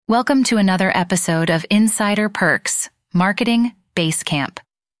Welcome to another episode of Insider Perks, Marketing Basecamp.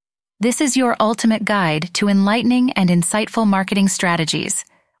 This is your ultimate guide to enlightening and insightful marketing strategies,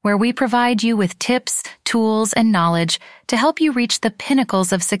 where we provide you with tips, tools, and knowledge to help you reach the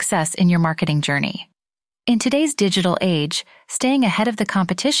pinnacles of success in your marketing journey. In today's digital age, staying ahead of the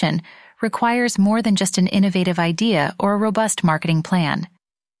competition requires more than just an innovative idea or a robust marketing plan.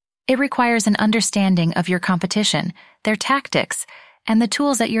 It requires an understanding of your competition, their tactics, and the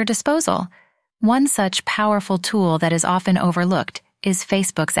tools at your disposal. One such powerful tool that is often overlooked is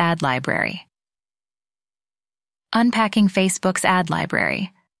Facebook's ad library. Unpacking Facebook's ad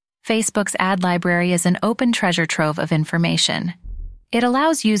library. Facebook's ad library is an open treasure trove of information. It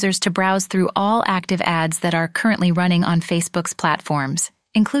allows users to browse through all active ads that are currently running on Facebook's platforms,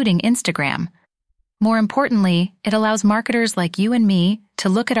 including Instagram. More importantly, it allows marketers like you and me to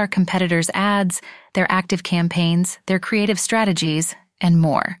look at our competitors' ads, their active campaigns, their creative strategies, and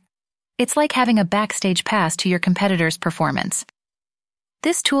more. It's like having a backstage pass to your competitors' performance.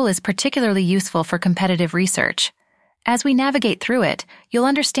 This tool is particularly useful for competitive research. As we navigate through it, you'll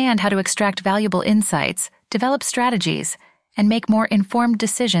understand how to extract valuable insights, develop strategies, and make more informed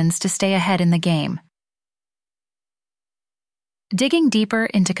decisions to stay ahead in the game. Digging deeper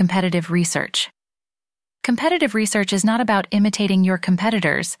into competitive research. Competitive research is not about imitating your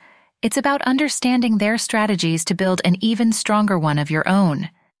competitors. It's about understanding their strategies to build an even stronger one of your own.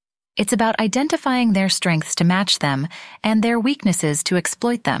 It's about identifying their strengths to match them and their weaknesses to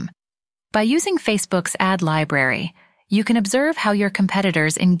exploit them. By using Facebook's ad library, you can observe how your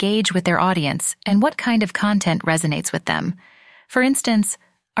competitors engage with their audience and what kind of content resonates with them. For instance,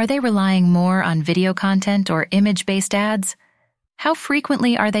 are they relying more on video content or image-based ads? How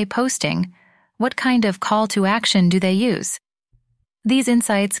frequently are they posting? What kind of call to action do they use? These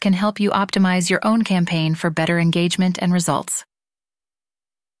insights can help you optimize your own campaign for better engagement and results.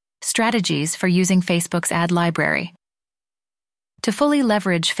 Strategies for using Facebook's ad library. To fully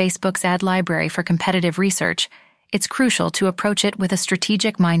leverage Facebook's ad library for competitive research, it's crucial to approach it with a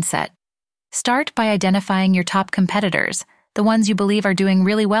strategic mindset. Start by identifying your top competitors, the ones you believe are doing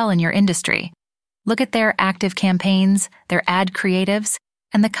really well in your industry. Look at their active campaigns, their ad creatives,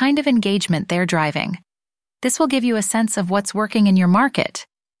 and the kind of engagement they're driving. This will give you a sense of what's working in your market.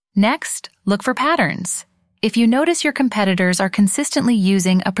 Next, look for patterns. If you notice your competitors are consistently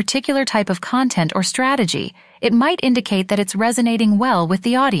using a particular type of content or strategy, it might indicate that it's resonating well with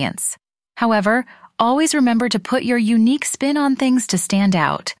the audience. However, always remember to put your unique spin on things to stand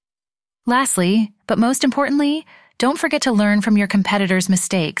out. Lastly, but most importantly, don't forget to learn from your competitors'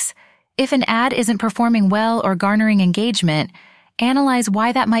 mistakes. If an ad isn't performing well or garnering engagement, analyze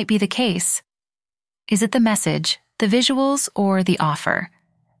why that might be the case. Is it the message, the visuals, or the offer?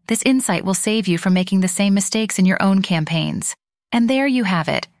 This insight will save you from making the same mistakes in your own campaigns. And there you have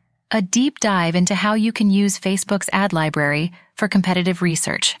it, a deep dive into how you can use Facebook's ad library for competitive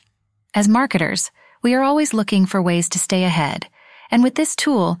research. As marketers, we are always looking for ways to stay ahead. And with this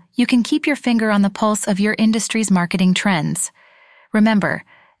tool, you can keep your finger on the pulse of your industry's marketing trends. Remember,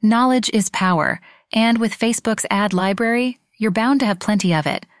 knowledge is power, and with Facebook's ad library, you're bound to have plenty of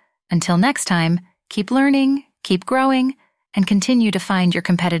it. Until next time, keep learning, keep growing, and continue to find your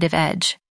competitive edge.